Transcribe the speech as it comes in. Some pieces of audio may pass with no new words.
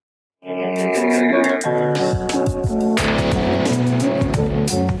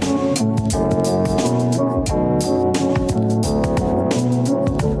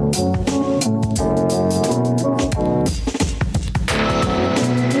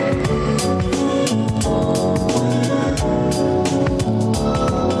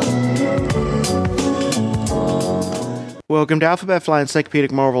Welcome to Alphabet Fly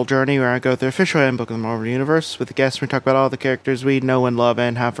Encyclopedic Marvel Journey, where I go through the official handbook of the Marvel Universe. With the guests, we talk about all the characters we know and love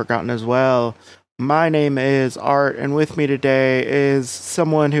and have forgotten as well. My name is Art, and with me today is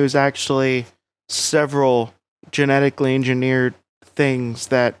someone who's actually several genetically engineered things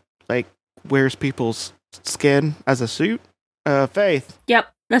that, like, wears people's skin as a suit. Faith.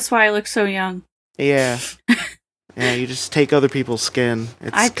 Yep, that's why I look so young. Yeah. Yeah, you just take other people's skin.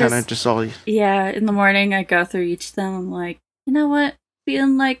 It's kind of just all... Yeah, in the morning I go through each of them. I'm like, you know what?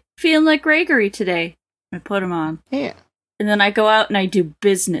 Feeling like Gregory today. I put them on. Yeah. And then I go out and I do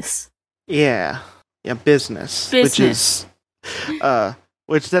business. Yeah. Yeah, business. Which is...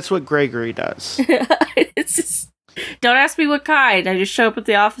 which that's what Gregory does. It's just... Don't ask me what kind. I just show up at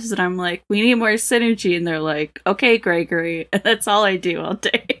the office and I'm like, we need more synergy. And they're like, okay, Gregory. And that's all I do all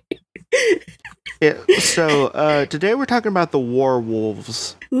day. Yeah, so today we're talking about the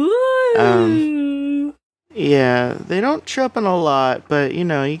Warwolves. Ooh. Yeah, they don't show up in a lot, but you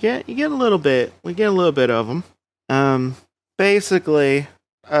know, you get a little bit. We get a little bit of them. Basically,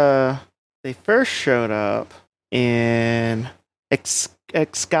 they first showed up in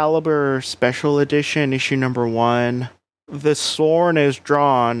Excalibur Special Edition, issue number 1. The Sworn is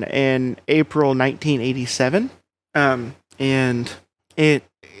drawn in April 1987. And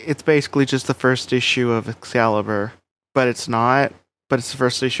it's basically just the first issue of Excalibur, but it's not. But it's the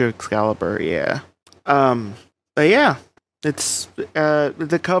first issue of Excalibur, yeah. But yeah, it's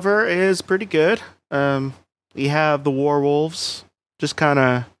the cover is pretty good. You have the Warwolves just kind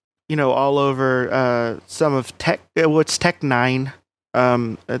of, you know, all over some of what's Tech 9,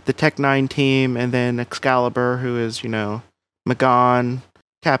 the Tech 9 team, and then Excalibur, who is, you know, Magon,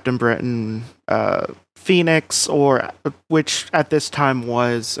 Captain Britain, Phoenix, which at this time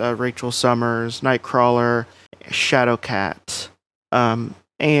was Rachel Summers, Nightcrawler, Shadowcat,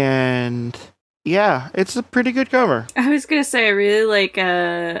 and yeah, it's a pretty good cover. I was gonna say I really like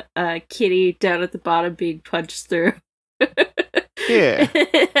Kitty down at the bottom being punched through. Yeah,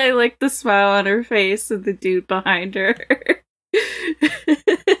 I like the smile on her face and the dude behind her.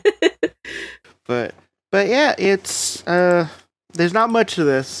 but yeah, it's there's not much to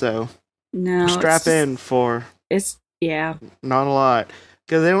this, so. No, strap in for not a lot,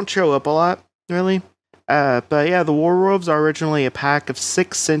 because they don't show up a lot, really. But yeah, the Warwolves are originally a pack of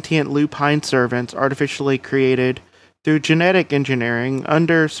 6 sentient lupine servants artificially created through genetic engineering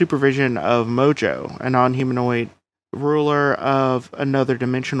under supervision of Mojo, a non-humanoid ruler of another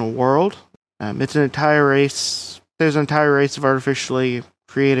dimensional world. It's an entire race. There's an entire race of artificially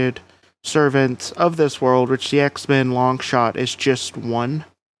created servants of this world, which the X-Men Longshot is just one.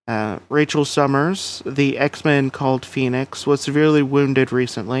 Rachel Summers, the X-Men called Phoenix, was severely wounded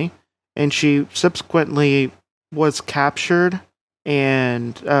recently, and she subsequently was captured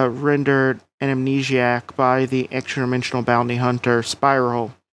and rendered an amnesiac by the extra-dimensional bounty hunter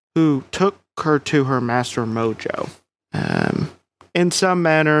Spiral, who took her to her master Mojo. In some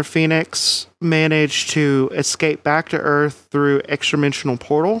manner, Phoenix managed to escape back to Earth through extra-dimensional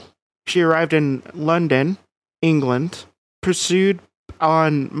portal. She arrived in London, England, pursued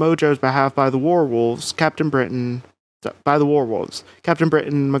on Mojo's behalf by the Warwolves, Captain Britain,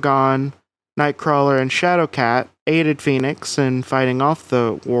 Magon, Nightcrawler, and Shadowcat aided Phoenix in fighting off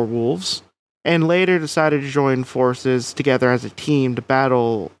the Warwolves, and later decided to join forces together as a team to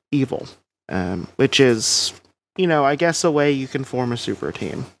battle evil, which is, you know, I guess a way you can form a super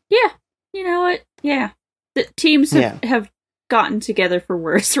team. Yeah, you know what? Yeah, the teams have gotten together for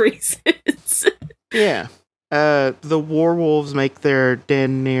worse reasons. Yeah. The Warwolves make their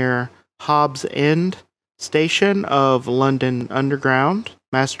den near Hobbs End station of London Underground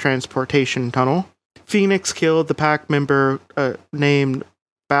mass transportation tunnel. Phoenix killed the pack member named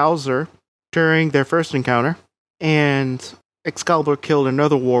Bowser during their first encounter, and Excalibur killed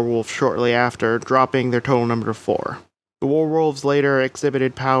another Warwolf shortly after, dropping their total number to 4. The Warwolves later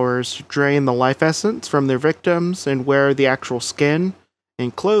exhibited powers to drain the life essence from their victims and wear the actual skin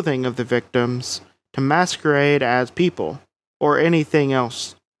and clothing of the victims to masquerade as people, or anything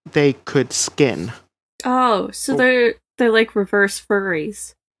else they could skin. Oh, so they're like reverse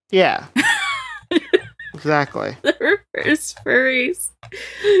furries. Yeah. Exactly. The reverse furries.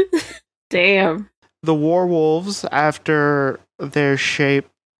 Damn. The Warwolves, alter their shape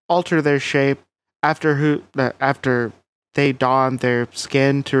after they don their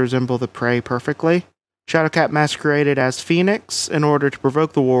skin to resemble the prey perfectly. Shadowcat masqueraded as Phoenix in order to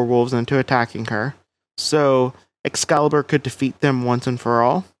provoke the werewolves into attacking her, so Excalibur could defeat them once and for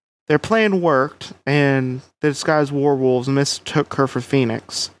all. Their plan worked, and the disguised werewolves mistook her for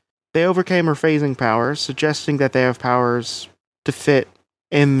Phoenix. They overcame her phasing powers, suggesting that they have powers to fit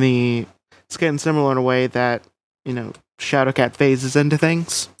in the skin similar in a way that, Shadowcat phases into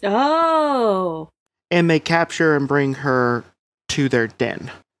things. Oh! And they capture and bring her to their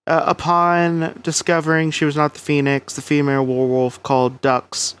den. Upon discovering she was not the Phoenix, the female werewolf called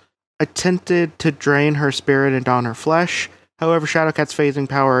Dux attempted to drain her spirit and don her flesh. However, Shadowcat's phasing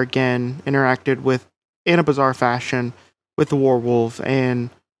power again interacted in a bizarre fashion with the werewolf, and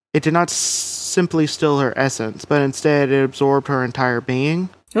it did not simply steal her essence, but instead it absorbed her entire being.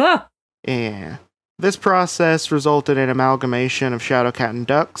 Ah! Yeah. This process resulted in amalgamation of Shadowcat and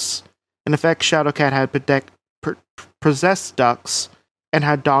Dux. In effect, Shadowcat had possessed Dux and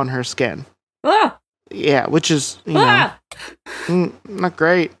had donned her skin. Ah! Yeah, which is, Ah! not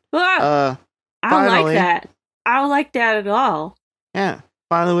great. Ah! I don't like that. I don't like that at all. Yeah.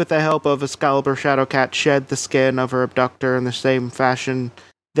 Finally, with the help of Excalibur, Shadowcat shed the skin of her abductor in the same fashion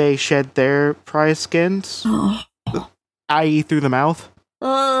they shed their prize skins, i.e. through the mouth.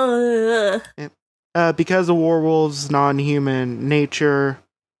 Because of werewolves' non-human nature,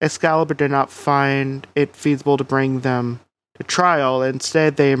 Excalibur did not find it feasible to bring them to trial.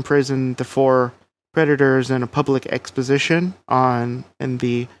 Instead, they imprisoned the 4 predators in a public exposition in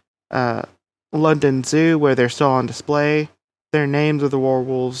the London Zoo, where they're still on display. Their names of the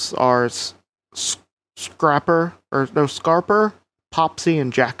werewolves are Scarper, Popsy,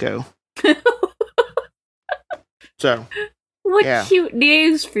 and Jacko. So, what cute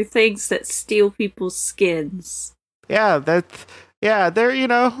names for things that steal people's skins. Yeah, they're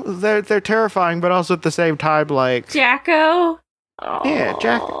they're terrifying, but also at the same time, like Jacko. Oh, yeah,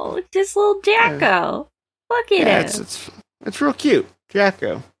 Jacko. Just little Jacko. Look at him. It's real cute,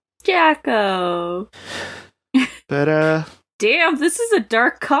 Jacko. But damn, this is a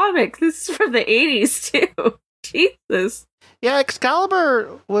dark comic. This is from the 80s too. Jesus. Yeah,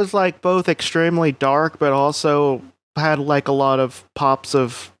 Excalibur was like both extremely dark, but also had like a lot of pops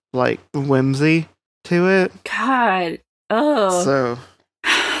of like whimsy to it. God. Oh. So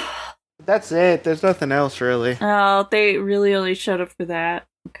that's it. There's nothing else really. Oh, they really only showed up for that.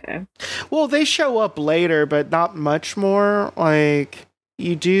 Okay. Well, they show up later, but not much more. Like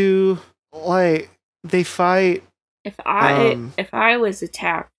you do, like they fight. If I was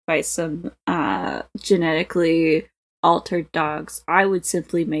attacked by some genetically altered dogs, I would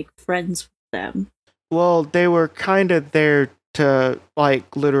simply make friends with them. Well, they were kind of there to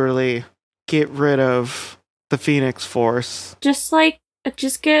like literally get rid of the Phoenix Force. Just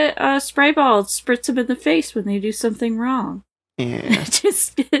get a spray ball, spritz them in the face when they do something wrong. Yeah.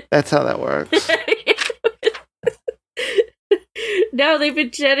 That's how that works. No, they've been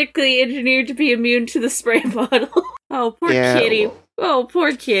genetically engineered to be immune to the spray bottle. Oh, poor kitty. Oh,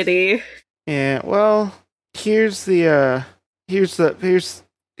 poor kitty. Yeah, well, here's the what's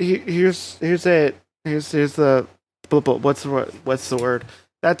the word?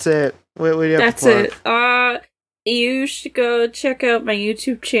 That's it. What do you have to plug? That's it. You should go check out my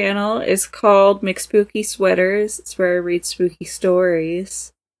YouTube channel. It's called McSpooky Sweaters. It's where I read spooky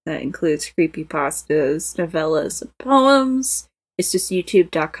stories. That includes creepypastas, novellas, and poems. It's just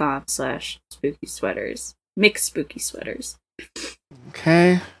youtube.com/spooky sweaters. McSpooky Sweaters.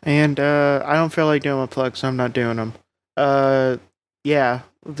 Okay, and I don't feel like doing my plug, so I'm not doing them. Yeah,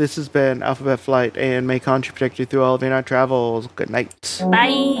 this has been Alphabet Flight, and may Contra protect you through all of your night travels. Good night.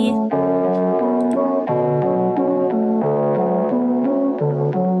 Bye.